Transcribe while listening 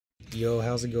Yo,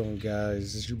 how's it going,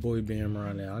 guys? It's your boy Bam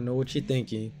right now. I know what you're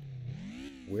thinking.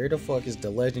 Where the fuck is the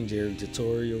legendary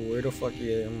tutorial? Where the fuck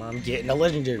am I getting the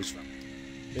legendaries from?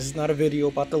 This is not a video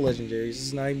about the legendaries. This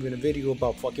is not even a video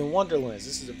about fucking Wonderlands.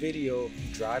 This is a video of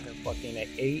you driving fucking at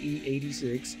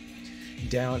AE86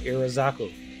 down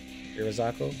Irizako.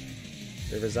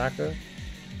 Irizaka?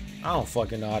 I don't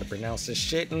fucking know how to pronounce this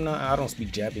shit. I don't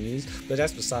speak Japanese, but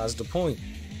that's besides the point.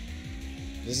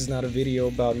 This is not a video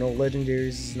about no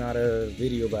legendaries. This is not a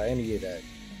video about any of that.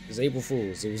 It's April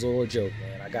Fool's. It was all a joke,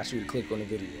 man. I got you to click on the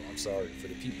video. I'm sorry. For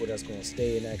the people that's going to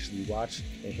stay and actually watch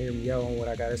and hear me out on what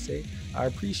I got to say, I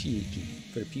appreciate you.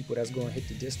 For the people that's going to hit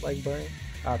the dislike button,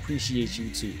 I appreciate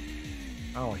you too.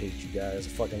 I don't hate you guys. I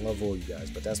fucking love all you guys,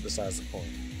 but that's besides the point.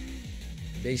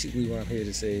 Basically, what I'm here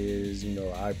to say is,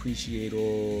 I appreciate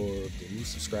all the new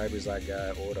subscribers I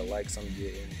got, all the likes I'm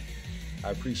getting. I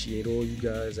appreciate all you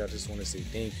guys. I just want to say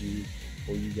thank you.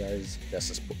 All you guys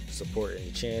that's supporting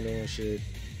the channel and shit.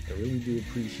 I really do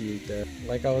appreciate that.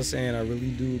 Like I was saying, I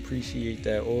really do appreciate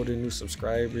that. All the new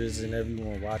subscribers and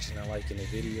everyone watching and liking the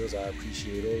videos, I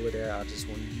appreciate all of that. I just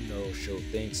want to, show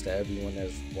thanks to everyone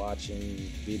that's watching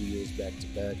videos back to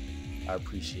back. I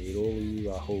appreciate all of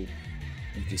you. I hope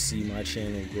you can see my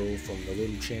channel grow from the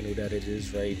little channel that it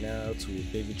is right now to a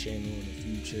bigger channel in the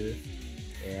future.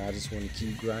 And I just want to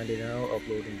keep grinding out,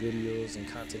 uploading videos and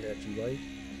content that you like.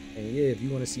 And yeah, if you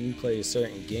want to see me play a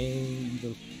certain game,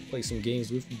 even play some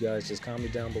games with you guys, just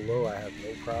comment down below. I have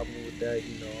no problem with that.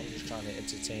 I'm just trying to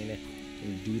entertain it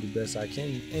and do the best I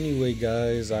can. Anyway,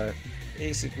 guys, I'm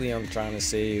trying to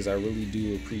say is I really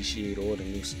do appreciate all the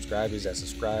new subscribers that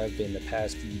subscribed in the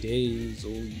past few days.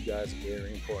 All you guys are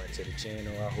very important to the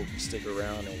channel. I hope you stick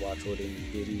around and watch all the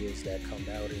new videos that come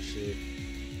out and shit.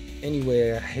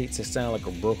 Anyway, I hate to sound like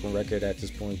a broken record at this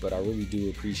point, but I really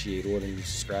do appreciate all the new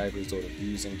subscribers, all the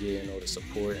views I'm getting, all the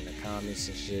support and the comments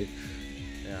and shit.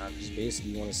 And I just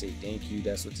basically want to say thank you.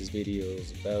 That's what this video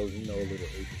is about. A little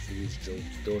April Fool's joke. You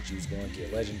thought you was going to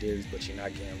get legendaries, but you're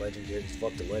not getting legendaries.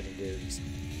 Fuck the legendaries.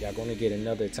 Y'all going to get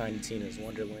another Tiny Tina's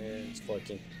Wonderlands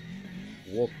fucking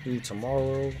walkthrough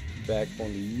tomorrow. Back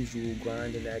on the usual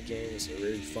grind in that game. It's a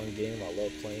really fun game. I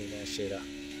love playing that shit.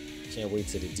 Can't wait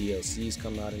till the DLCs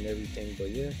come out and everything, but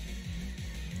yeah,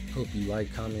 hope you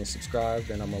like, comment, and subscribe,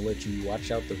 and I'm gonna let you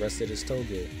watch out the rest of this toll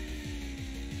game.